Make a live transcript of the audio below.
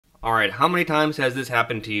Alright, how many times has this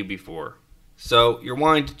happened to you before? So you're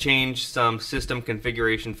wanting to change some system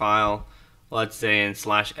configuration file, let's say in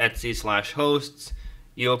 /etc/hosts.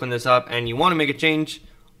 You open this up and you want to make a change,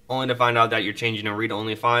 only to find out that you're changing a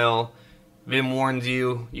read-only file. Vim warns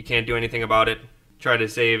you, you can't do anything about it. Try to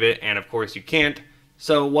save it, and of course you can't.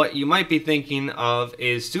 So what you might be thinking of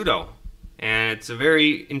is sudo. And it's a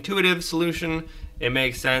very intuitive solution. It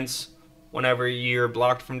makes sense. Whenever you're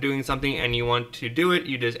blocked from doing something and you want to do it,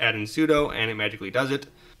 you just add in sudo and it magically does it.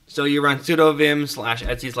 So you run sudo vim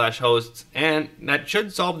 /etc/hosts, and that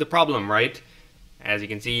should solve the problem, right? As you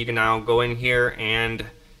can see, you can now go in here and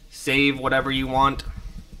save whatever you want.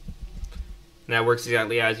 And that works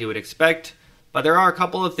exactly as you would expect. But there are a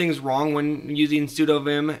couple of things wrong when using sudo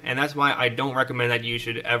vim, and that's why I don't recommend that you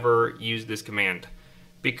should ever use this command.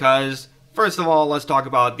 Because, first of all, let's talk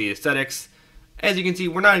about the aesthetics. As you can see,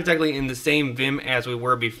 we're not exactly in the same Vim as we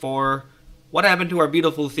were before. What happened to our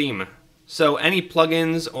beautiful theme? So any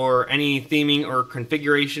plugins or any theming or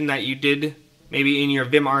configuration that you did, maybe in your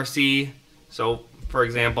vimrc. So for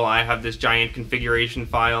example, I have this giant configuration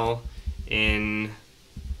file in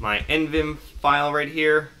my nvim file right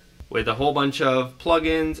here with a whole bunch of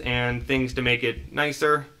plugins and things to make it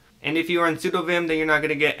nicer. And if you are in sudo vim, then you're not going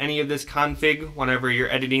to get any of this config whenever you're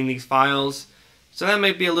editing these files. So that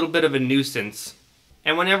might be a little bit of a nuisance.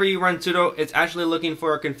 And whenever you run sudo, it's actually looking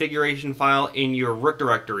for a configuration file in your root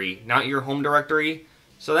directory, not your home directory.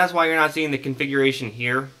 So that's why you're not seeing the configuration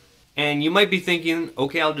here. And you might be thinking,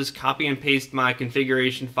 okay, I'll just copy and paste my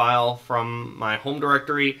configuration file from my home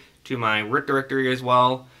directory to my root directory as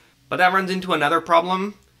well. But that runs into another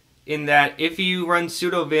problem, in that if you run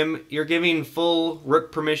sudo vim, you're giving full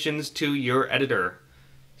root permissions to your editor.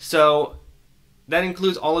 So that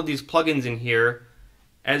includes all of these plugins in here.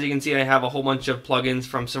 As you can see, I have a whole bunch of plugins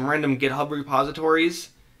from some random GitHub repositories.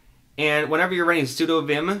 And whenever you're running sudo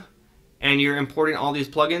vim and you're importing all these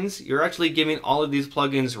plugins, you're actually giving all of these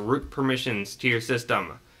plugins root permissions to your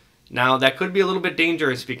system. Now, that could be a little bit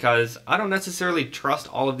dangerous because I don't necessarily trust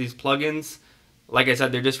all of these plugins. Like I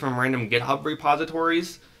said, they're just from random GitHub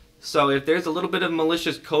repositories. So if there's a little bit of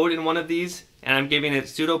malicious code in one of these and I'm giving it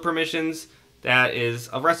sudo permissions, that is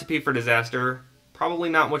a recipe for disaster. Probably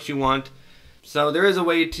not what you want. So there is a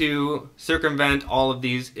way to circumvent all of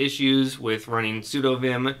these issues with running sudo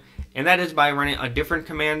vim, and that is by running a different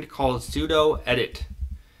command called sudoedit.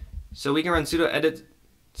 So we can run sudoedit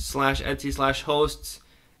 /etc/hosts,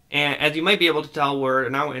 and as you might be able to tell, we're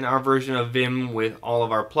now in our version of Vim with all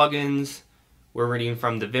of our plugins. We're reading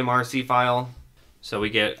from the vimrc file, so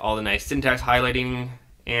we get all the nice syntax highlighting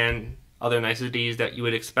and other niceties that you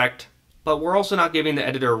would expect. But we're also not giving the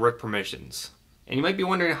editor root permissions. And you might be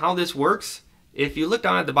wondering how this works. If you look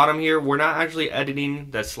down at the bottom here, we're not actually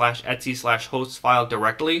editing the /etc/hosts file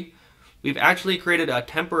directly. We've actually created a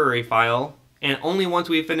temporary file, and only once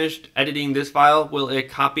we've finished editing this file will it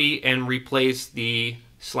copy and replace the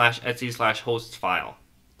 /etc/hosts file.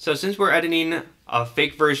 So since we're editing a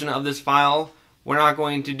fake version of this file, we're not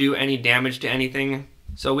going to do any damage to anything.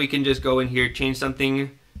 So we can just go in here, change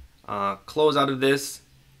something, close out of this,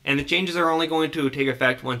 and the changes are only going to take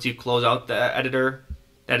effect once you close out the editor.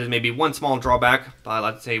 That is maybe one small drawback, but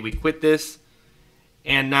let's say we quit this.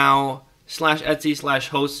 And now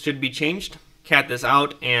 /etc/hosts should be changed. Cat this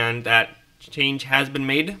out, and that change has been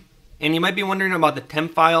made. And you might be wondering about the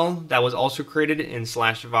temp file that was also created in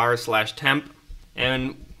 /var/temp.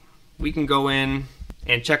 And we can go in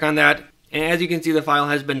and check on that. And as you can see, the file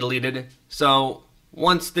has been deleted. So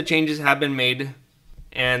once the changes have been made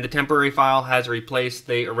and the temporary file has replaced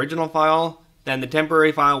the original file, then the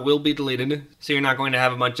temporary file will be deleted. So you're not going to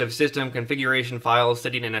have a bunch of system configuration files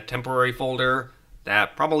sitting in a temporary folder.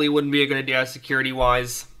 That probably wouldn't be a good idea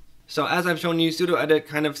security-wise. So as I've shown you, sudoedit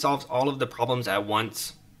kind of solves all of the problems at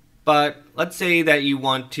once. But let's say that you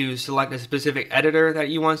want to select a specific editor that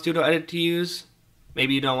you want sudoedit to use.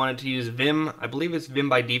 Maybe you don't want it to use Vim. I believe it's Vim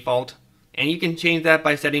by default. And you can change that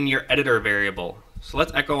by setting your editor variable. So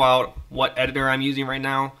let's echo out what editor I'm using right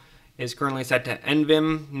now. It's currently set to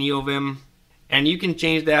nvim, neovim. And you can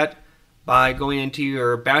change that by going into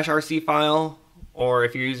your bashrc file, or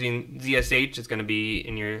if you're using ZSH, it's going to be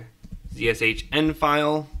in your ZSHN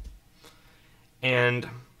file. And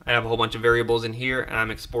I have a whole bunch of variables in here, and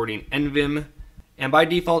I'm exporting nvim. And by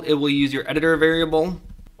default, it will use your editor variable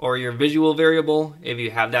or your visual variable. If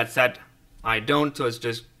you have that set, I don't, so it's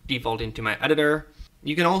just defaulting to my editor.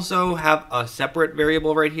 You can also have a separate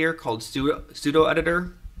variable right here called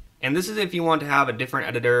sudoeditor. And this is if you want to have a different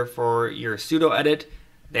editor for your sudoedit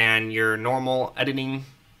than your normal editing.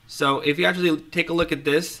 So if you actually take a look at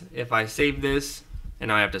this, if I save this,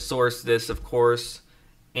 and I have to source this, of course,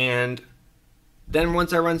 and Then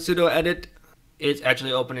once I run sudoedit, it's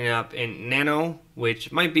actually opening up in Nano,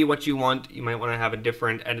 which might be what you want. You might want to have a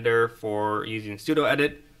different editor for using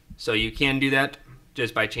sudoedit, so you can do that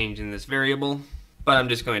just by changing this variable. But I'm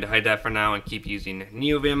just going to hide that for now and keep using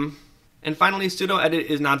NeoVim. And finally, sudoedit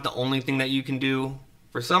is not the only thing that you can do.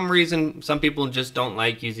 For some reason, some people just don't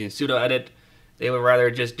like using sudoedit. They would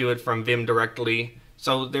rather just do it from Vim directly.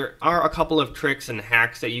 So there are a couple of tricks and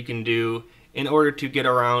hacks that you can do in order to get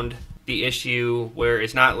around the issue where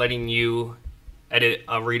it's not letting you edit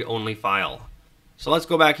a read-only file. So let's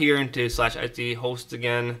go back here into /etc hosts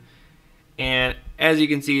again. And as you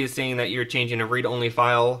can see, it's saying that you're changing a read-only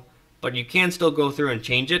file, but you can still go through and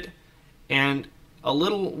change it. And a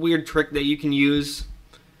little weird trick that you can use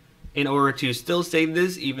in order to still save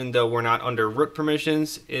this, even though we're not under root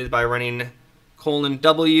permissions, is by running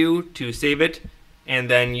 :w to save it, and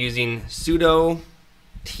then using sudo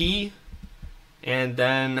t and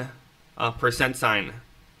then a %.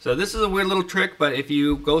 So this is a weird little trick, but if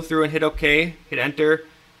you go through and hit OK, hit enter,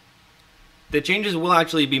 the changes will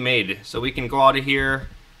actually be made. So we can go out of here,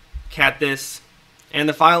 cat this, and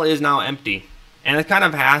the file is now empty. And it's kind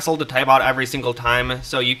of a hassle to type out every single time,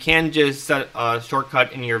 so you can just set a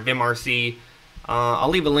shortcut in your vimrc. I'll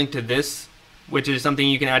leave a link to this, which is something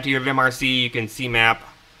you can add to your vimrc. You can cmap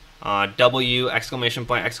W !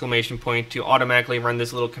 To automatically run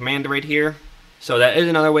this little command right here. So that is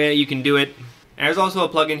another way that you can do it. And there's also a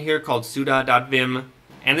plugin here called suda.vim,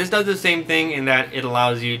 and this does the same thing in that it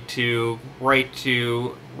allows you to write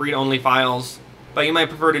to read-only files, but you might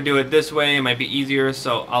prefer to do it this way. It might be easier,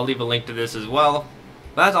 so I'll leave a link to this as well.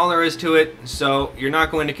 But that's all there is to it, so you're not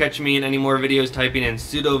going to catch me in any more videos typing in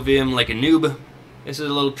sudo vim like a noob. This is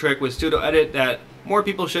a little trick with sudoedit that more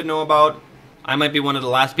people should know about. I might be one of the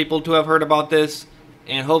last people to have heard about this,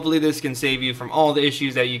 and hopefully this can save you from all the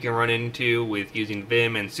issues that you can run into with using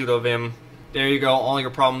Vim and sudo vim. There you go, all your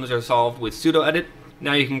problems are solved with sudoedit.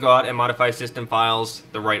 Now you can go out and modify system files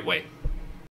the right way.